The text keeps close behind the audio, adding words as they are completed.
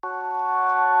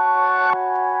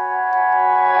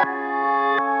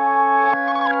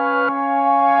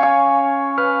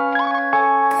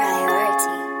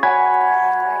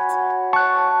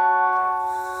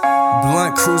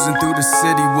cruising through the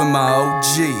city with my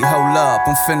OG. Hold up,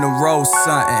 I'm finna roll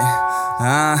something.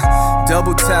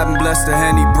 Double tap and bless the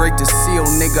Henny, break the seal,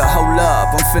 nigga. Hold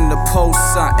up, I'm finna post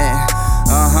something.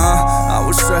 I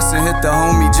was stressing, hit the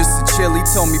homie just to chill. He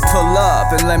told me pull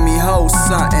up and let me hold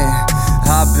something.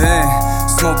 I been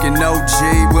smoking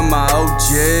OG with my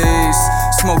OGs,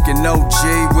 smoking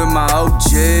OG with my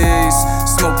OGs,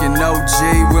 smoking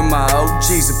OG with my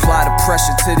OGs. Apply the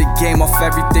pressure to the game off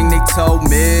everything they told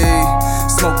me.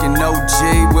 Smoking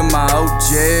OG with my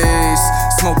OGs,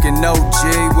 smoking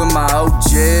OG with my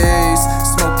OGs,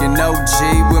 smoking OG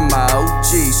with my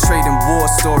OGs. Trading war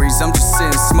stories, I'm just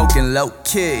sitting smoking low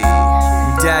key.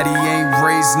 Daddy ain't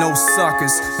raised no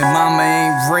suckers, and mama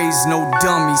ain't raised no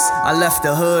dummies. I left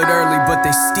the hood early, but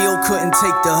they still couldn't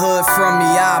take the hood from me.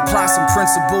 I apply some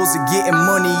principles of getting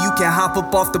money. You can hop up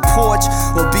off the porch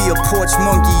or be a porch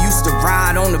monkey. Used to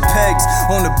ride on the pegs,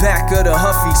 on the back of the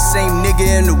Huffy. Same nigga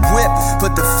in the whip,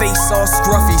 but the face all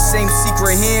scruffy. Same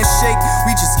secret handshake,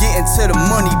 we just getting to the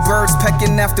money. Birds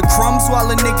pecking after crumbs while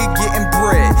a nigga getting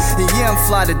bread. And yeah, I'm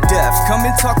fly to death, come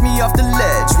and talk me off the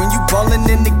ledge. When you ballin'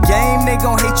 in the game, they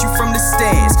gon' hate you from the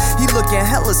stands. He looking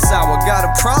hella sour, got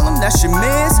a problem? That's your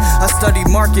mans? I studied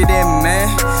marketing,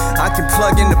 man. I can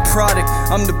plug in the product,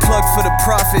 I'm the plug for the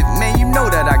profit. Man, you know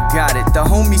that I got it. The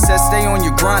homie said stay on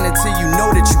your grind until you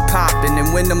know that you poppin'.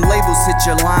 And when them labels hit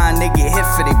your line, they get hit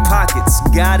for their pockets.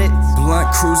 Got it?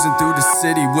 Blunt cruising through the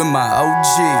city with my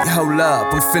OG. Hold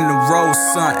up, I'm finna roll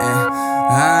something.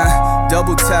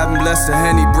 Double tap and bless the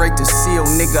Henny, break the seal,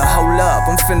 nigga. Hold up,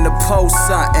 I'm finna post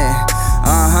something.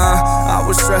 I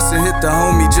was stressing, hit the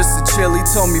homie just to chill. He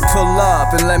told me pull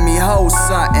up and let me hold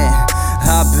something.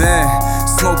 I been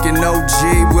smoking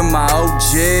OG with my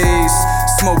OGs,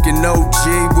 smoking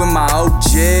OG with my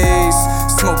OGs,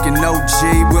 smoking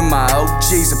OG with my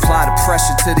OGs. Apply the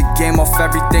pressure to the game off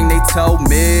everything they told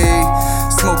me.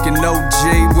 Smoking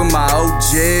OG with my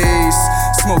OGs,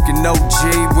 smoking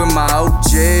OG with my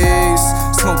OGs,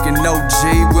 smoking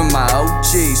OG with my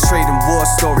OGs. Trading war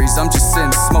stories, I'm just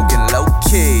sitting smoking low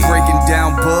key. Breaking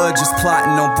down bud, just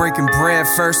plotting on breaking bread.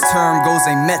 First term goals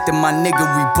ain't met, then my nigga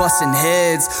we bustin'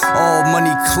 heads. All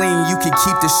money clean, you can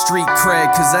keep the street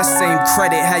cred, cause that same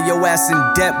credit had your ass in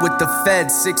debt with the Fed.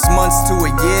 6 months to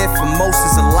a year, for most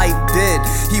is a light bid.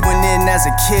 He went in as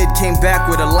a kid, came back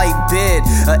with a light bid.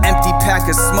 An empty pack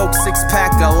of smoke,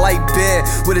 6-pack of light beer.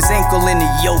 With his ankle in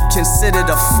the yoke, considered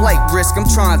a flight risk. I'm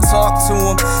trying to talk to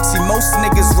him. See, most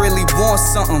niggas really want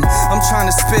something. I'm trying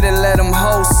to spit it, let him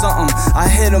hold something. I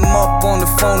hit him up on the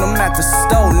phone, I'm at the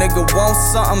store. Nigga want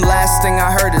something? Last thing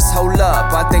I heard is hold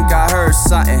up, I think I heard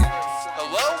something.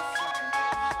 Hello?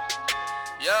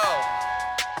 Yo.